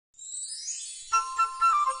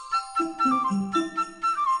Okay,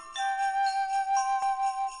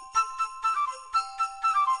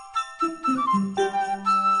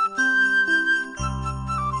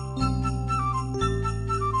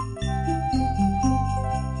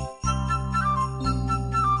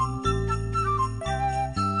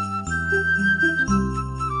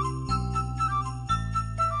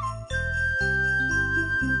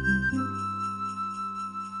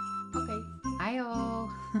 hi all.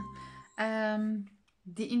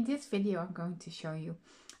 In this video I'm going to show you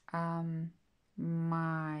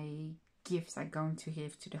my gifts I'm going to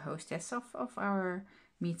give to the hostess of our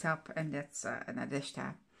meetup, and that's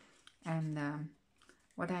Nadezhda. And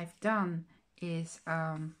what I've done is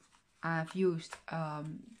I've used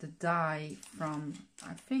the die from,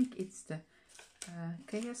 I think it's the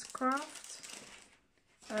KS Craft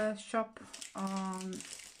shop on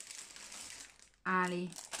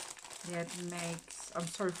Ali. That makes, I'm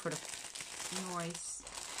sorry for the noise,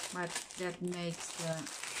 but that makes the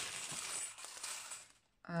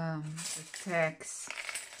tags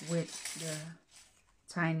with the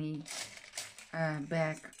tiny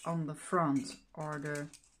bag on the front, or the,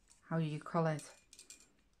 how do you call it,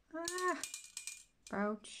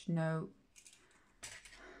 pouch, no,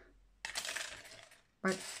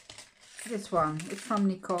 but this one, it's from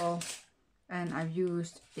Nicole, and I've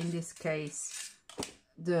used in this case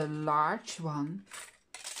the large one,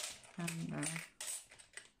 and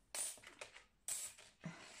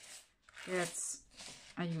that's,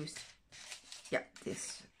 I used, yeah,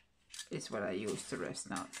 this is what I used, the rest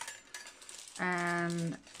not.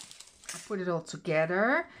 And I put it all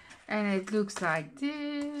together and it looks like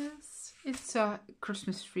this. It's a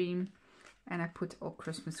Christmas theme, and I put all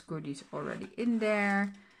Christmas goodies already in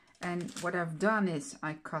there. And what I've done is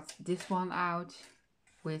I cut this one out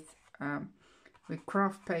with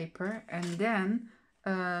craft paper, and then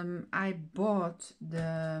I bought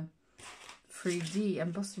the 3D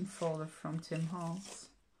embossing folder from Tim Holtz.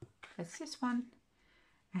 That's this one,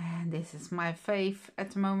 and this is my fave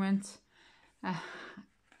at the moment.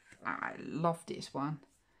 I love this one,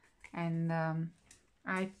 and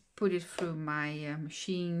I put it through my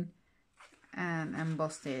machine and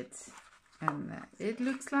embossed it, and it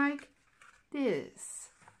looks like this.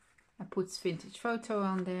 I put vintage photo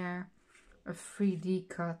on there, a 3D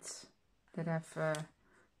cut that I've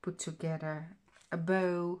put together, a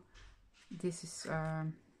bow. This is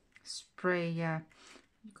spray, you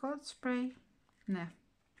call it spray? No.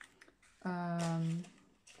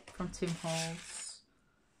 From Tim Holtz.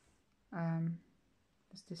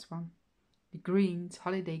 What's this one? The greens,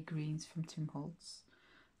 holiday greens from Tim Holtz.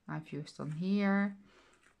 I've used on here,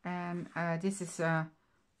 and this is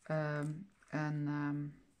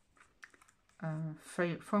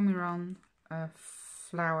Foamiron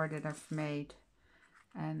flower that I've made,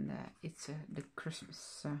 and it's the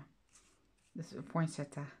Christmas. This is a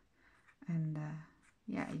poinsettia, and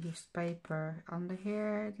yeah, I used paper on the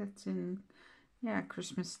hair. That's in, yeah,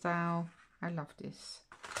 Christmas style. I love this.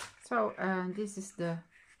 So this is the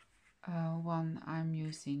one I'm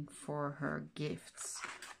using for her gifts,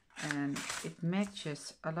 and it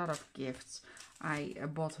matches a lot of gifts. I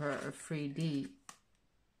bought her a 3D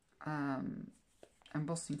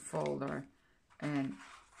embossing folder, and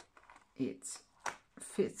it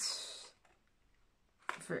fits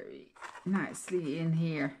very nicely in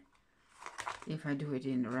here if I do it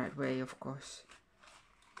in the right way, of course,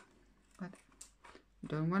 but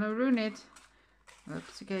don't want to ruin it.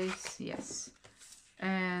 Oops, guys. Yes,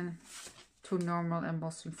 and two normal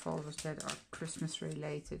embossing folders that are Christmas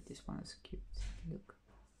related. This one is cute, look,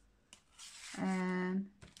 and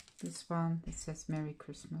this one, it says Merry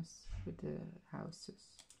Christmas with the houses,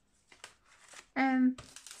 and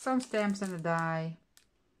some stamps and a die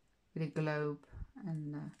with a globe,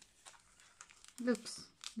 and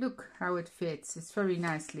look how it fits. It's very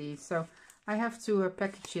nicely. So I have to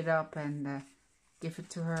package it up and give it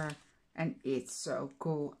to her, and it's so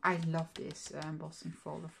cool. I love this embossing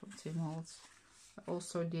folder from Tim Holtz. I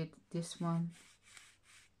also did this one.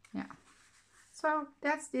 Yeah, so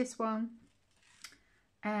that's this one,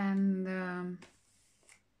 and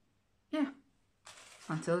yeah,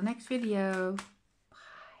 until the next video.